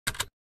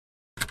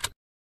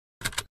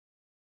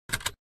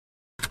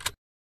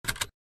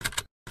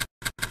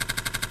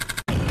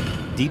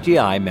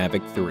DJI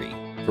Mavic 3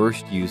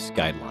 First Use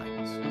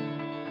Guidelines.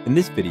 In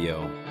this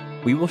video,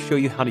 we will show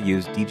you how to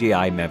use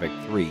DJI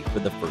Mavic 3 for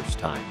the first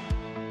time.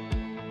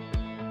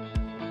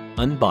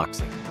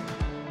 Unboxing.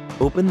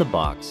 Open the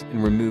box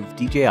and remove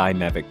DJI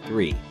Mavic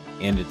 3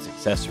 and its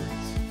accessories.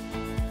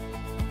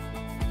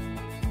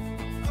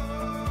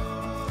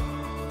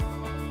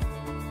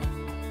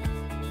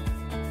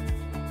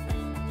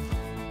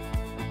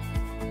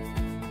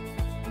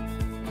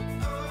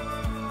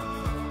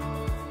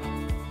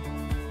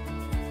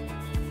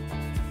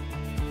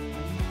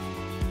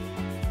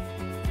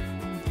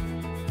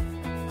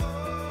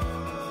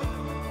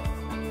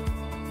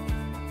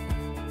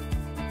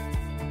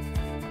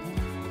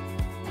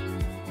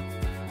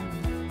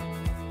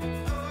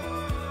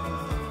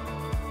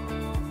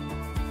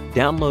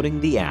 Downloading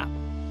the app.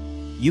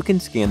 You can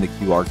scan the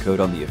QR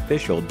code on the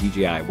official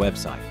DJI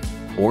website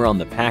or on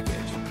the package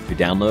to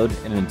download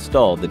and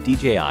install the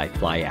DJI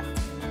Fly app.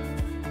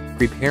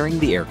 Preparing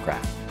the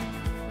aircraft.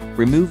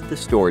 Remove the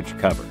storage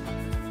cover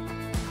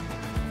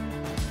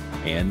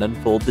and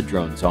unfold the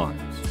drone's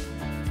arms.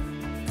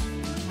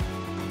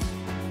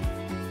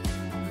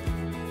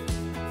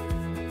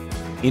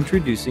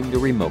 Introducing the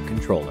remote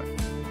controller.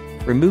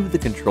 Remove the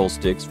control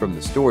sticks from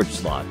the storage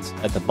slots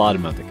at the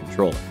bottom of the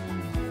controller.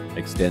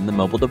 Extend the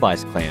mobile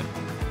device clamp,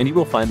 and you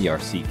will find the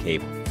RC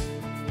cable.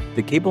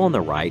 The cable on the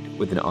right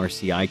with an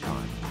RC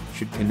icon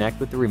should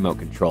connect with the remote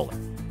controller.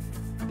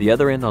 The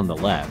other end on the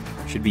left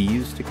should be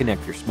used to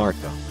connect your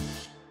smartphone.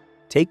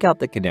 Take out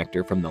the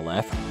connector from the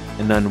left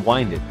and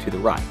unwind it to the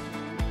right,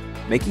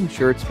 making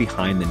sure it's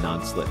behind the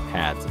non-slip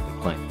pads of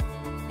the plane.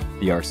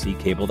 The RC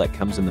cable that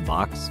comes in the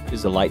box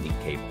is a lightning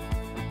cable.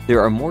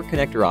 There are more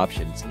connector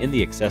options in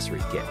the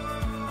accessory kit.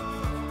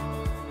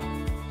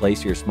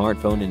 Place your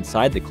smartphone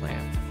inside the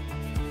clamp.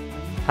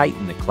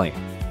 Tighten the clamp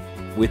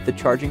with the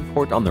charging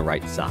port on the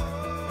right side,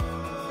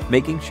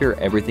 making sure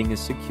everything is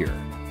secure,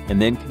 and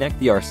then connect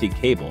the RC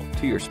cable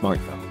to your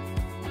smartphone.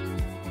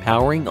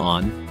 Powering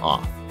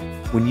on/off.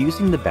 When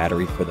using the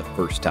battery for the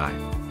first time,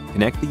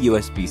 connect the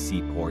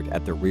USB-C port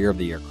at the rear of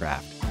the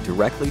aircraft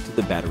directly to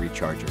the battery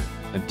charger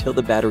until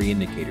the battery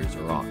indicators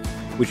are on,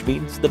 which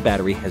means the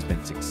battery has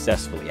been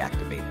successfully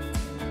activated.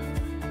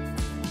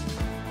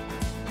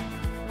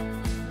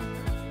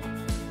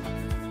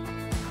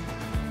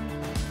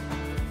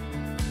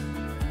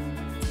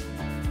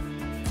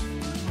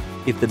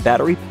 If the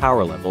battery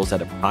power level is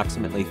at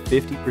approximately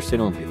 50%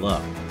 or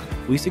below,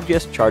 we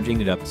suggest charging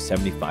it up to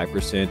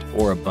 75%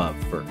 or above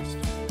first,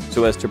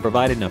 so as to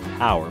provide enough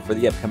power for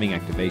the upcoming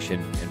activation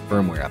and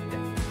firmware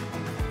update.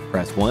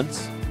 Press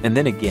once and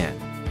then again,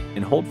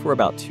 and hold for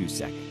about 2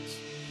 seconds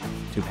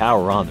to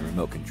power on the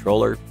remote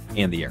controller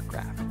and the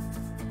aircraft.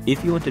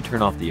 If you want to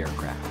turn off the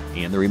aircraft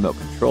and the remote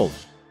controller,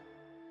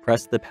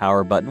 press the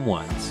power button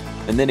once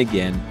and then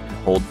again and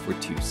hold for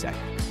 2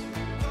 seconds.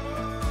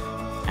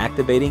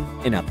 Activating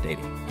and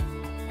updating.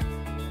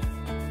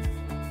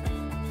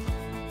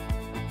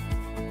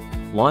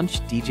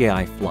 Launch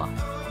DJI Fly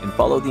and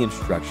follow the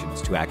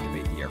instructions to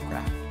activate the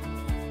aircraft.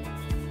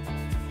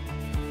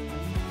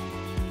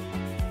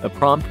 A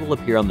prompt will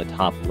appear on the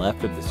top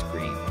left of the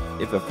screen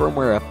if a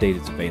firmware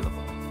update is available.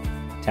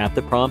 Tap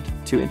the prompt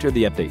to enter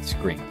the update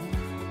screen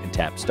and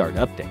tap Start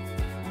Update.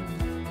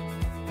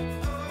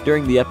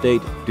 During the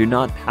update, do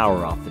not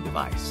power off the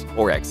device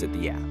or exit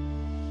the app.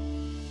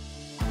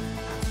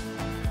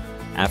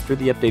 After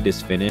the update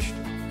is finished,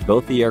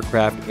 both the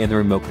aircraft and the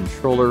remote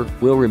controller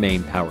will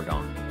remain powered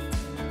on.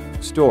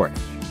 Storage.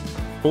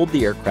 Fold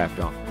the aircraft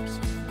arms.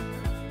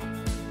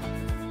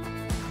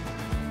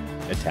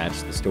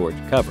 Attach the storage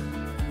cover.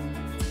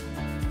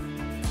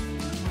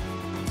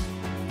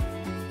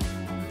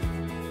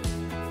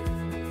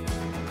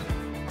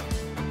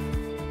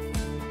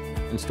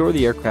 And store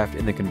the aircraft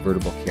in the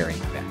convertible carrying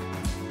bag.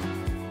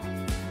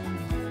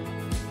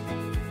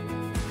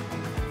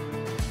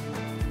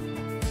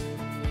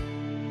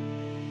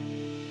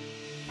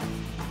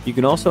 You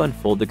can also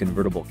unfold the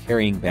convertible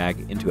carrying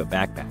bag into a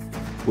backpack,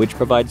 which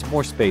provides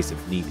more space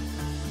if needed.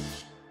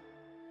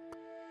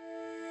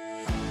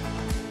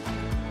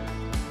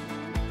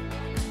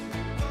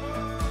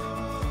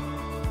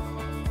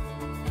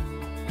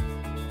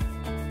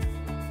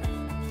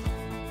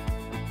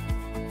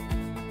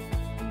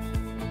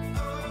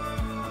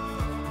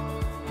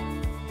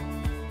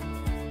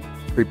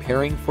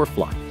 Preparing for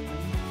flight.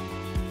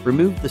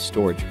 Remove the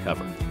storage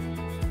cover.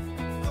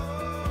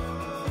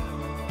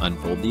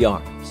 Unfold the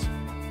arms.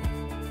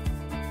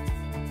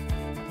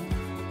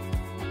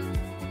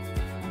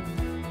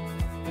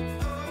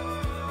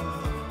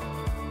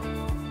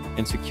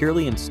 And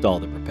securely install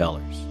the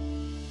propellers.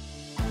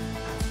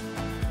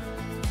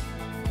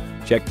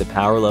 Check the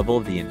power level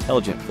of the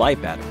intelligent flight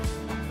battery.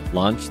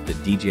 Launch the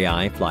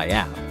DJI Fly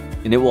app,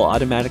 and it will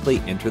automatically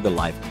enter the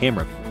live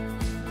camera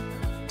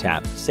view.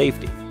 Tap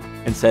Safety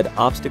and set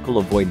Obstacle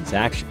Avoidance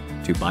Action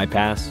to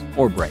bypass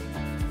or brake.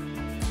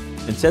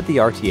 And set the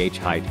RTH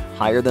height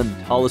higher than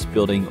the tallest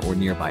building or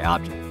nearby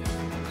object.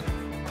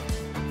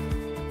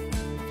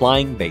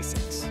 Flying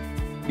Basics.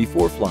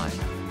 Before flying,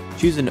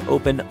 choose an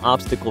open,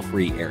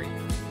 obstacle-free area.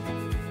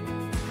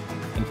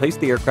 and place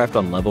the aircraft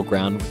on level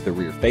ground with the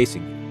rear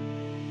facing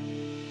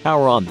you.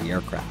 Power on the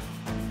aircraft.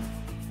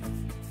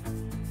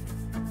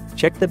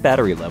 Check the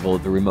battery level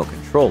of the remote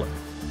controller,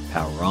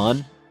 power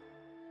on,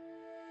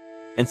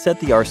 and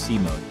set the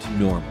RC mode to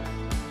normal.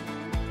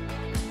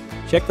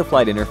 Check the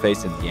flight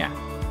interface in the app.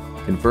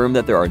 Confirm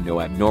that there are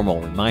no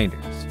abnormal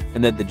reminders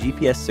and that the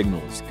GPS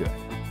signal is good.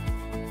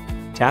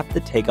 Tap the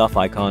takeoff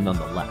icon on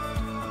the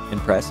left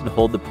and press and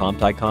hold the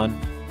prompt icon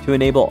to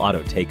enable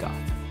auto takeoff.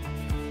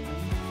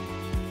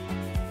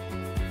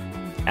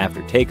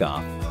 After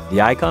takeoff,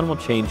 the icon will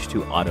change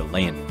to auto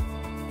landing.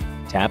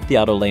 Tap the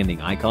auto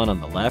landing icon on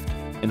the left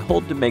and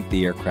hold to make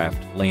the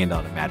aircraft land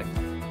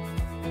automatically.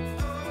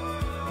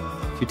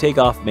 To take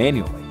off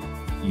manually,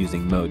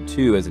 using Mode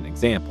 2 as an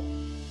example,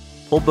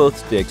 pull both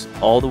sticks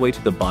all the way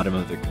to the bottom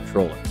of the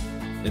controller,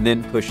 and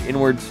then push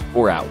inwards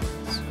or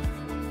outwards.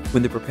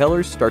 When the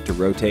propellers start to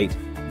rotate,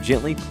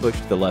 gently push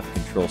the left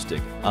control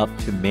stick up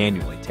to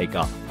manually take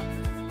off.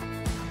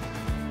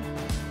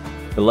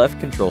 The left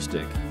control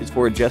stick is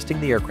for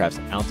adjusting the aircraft's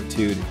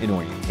altitude and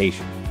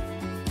orientation.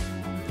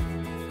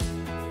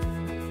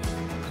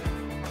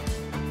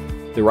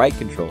 The right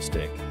control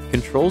stick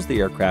controls the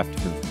aircraft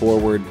to move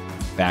forward,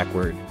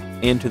 backward,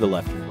 and to the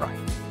left and right.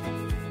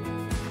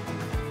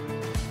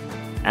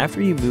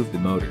 After you move the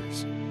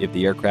motors, if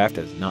the aircraft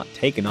has not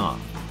taken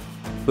off,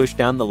 push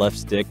down the left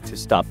stick to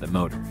stop the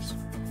motors.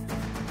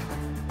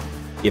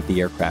 If the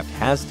aircraft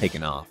has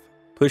taken off,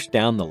 push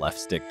down the left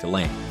stick to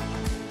land.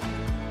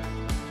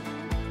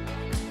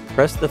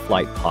 Press the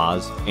flight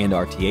pause and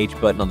RTH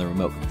button on the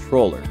remote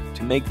controller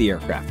to make the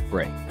aircraft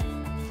brake.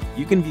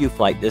 You can view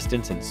flight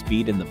distance and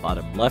speed in the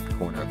bottom left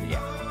corner of the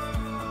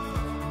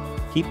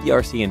app. Keep the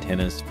RC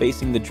antennas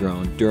facing the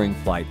drone during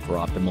flight for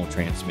optimal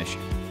transmission.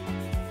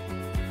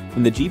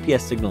 When the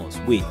GPS signal is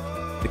weak,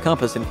 the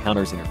compass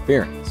encounters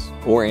interference,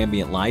 or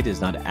ambient light is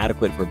not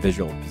adequate for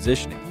visual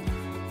positioning,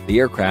 the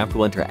aircraft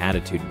will enter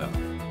attitude mode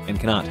and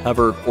cannot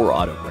hover or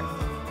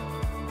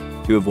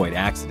auto-brake. To avoid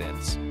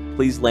accidents,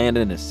 please land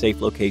in a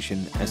safe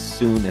location as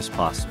soon as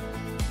possible.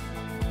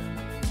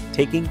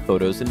 Taking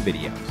photos and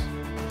videos.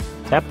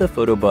 Tap the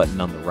photo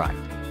button on the right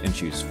and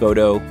choose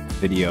Photo,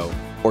 Video,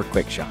 or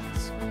Quick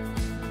Shots.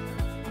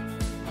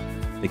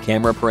 The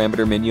camera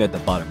parameter menu at the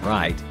bottom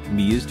right can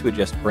be used to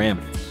adjust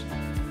parameters.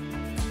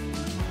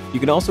 You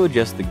can also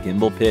adjust the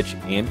gimbal pitch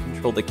and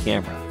control the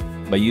camera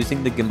by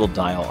using the gimbal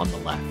dial on the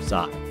left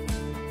side.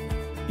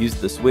 Use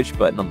the switch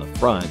button on the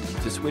front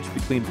to switch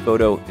between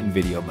photo and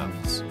video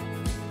modes.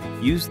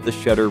 Use the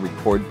shutter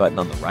record button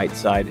on the right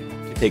side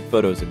to take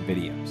photos and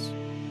videos.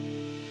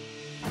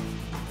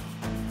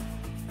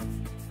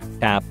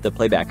 Tap the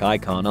playback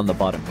icon on the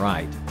bottom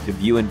right to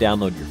view and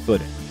download your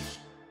footage.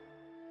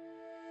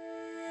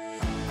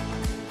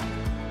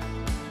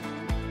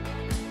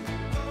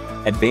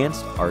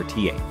 Advanced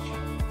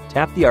RTH.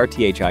 Tap the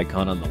RTH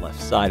icon on the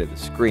left side of the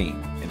screen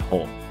and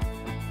hold.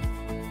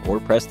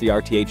 Or press the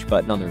RTH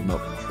button on the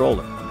remote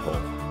controller and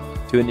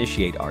hold to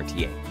initiate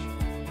RTH.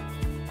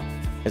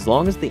 As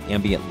long as the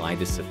ambient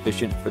light is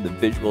sufficient for the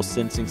visual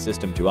sensing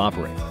system to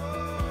operate,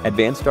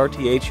 Advanced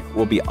RTH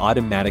will be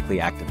automatically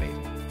activated,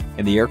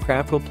 and the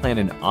aircraft will plan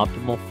an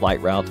optimal flight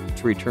route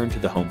to return to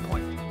the home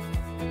point.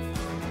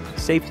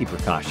 Safety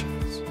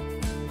precautions.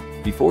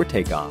 Before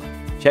takeoff,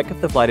 check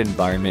if the flight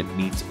environment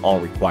meets all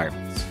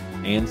requirements,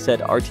 and set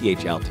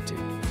RTH altitude.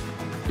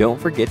 Don't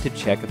forget to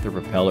check if the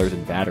propellers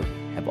and battery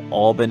have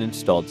all been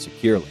installed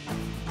securely.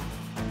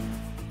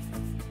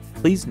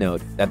 Please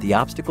note that the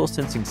obstacle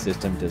sensing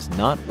system does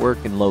not work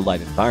in low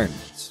light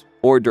environments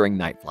or during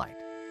night flight.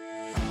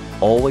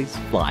 Always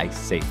fly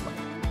safely.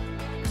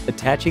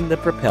 Attaching the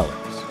propellers.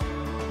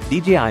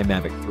 DJI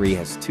Mavic 3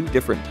 has two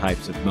different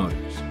types of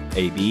motors,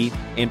 AB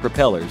and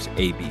propellers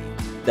AB,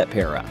 that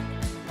pair up.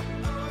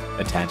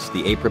 Attach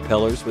the A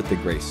propellers with the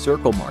gray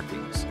circle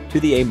markings to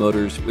the A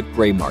motors with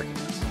gray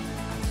markings.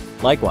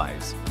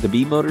 Likewise, the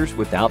B motors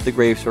without the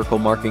gray circle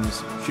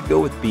markings should go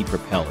with B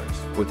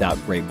propellers without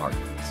gray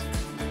markings.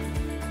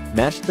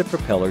 Match the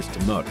propellers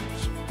to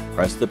motors,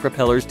 press the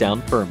propellers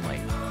down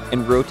firmly,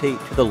 and rotate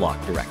to the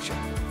lock direction.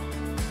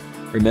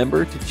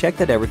 Remember to check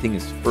that everything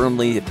is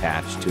firmly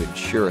attached to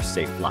ensure a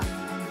safe flight.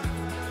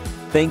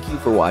 Thank you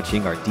for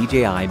watching our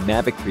DJI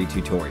Mavic 3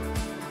 tutorial,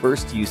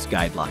 First Use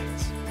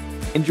Guidelines.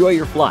 Enjoy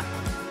your flight!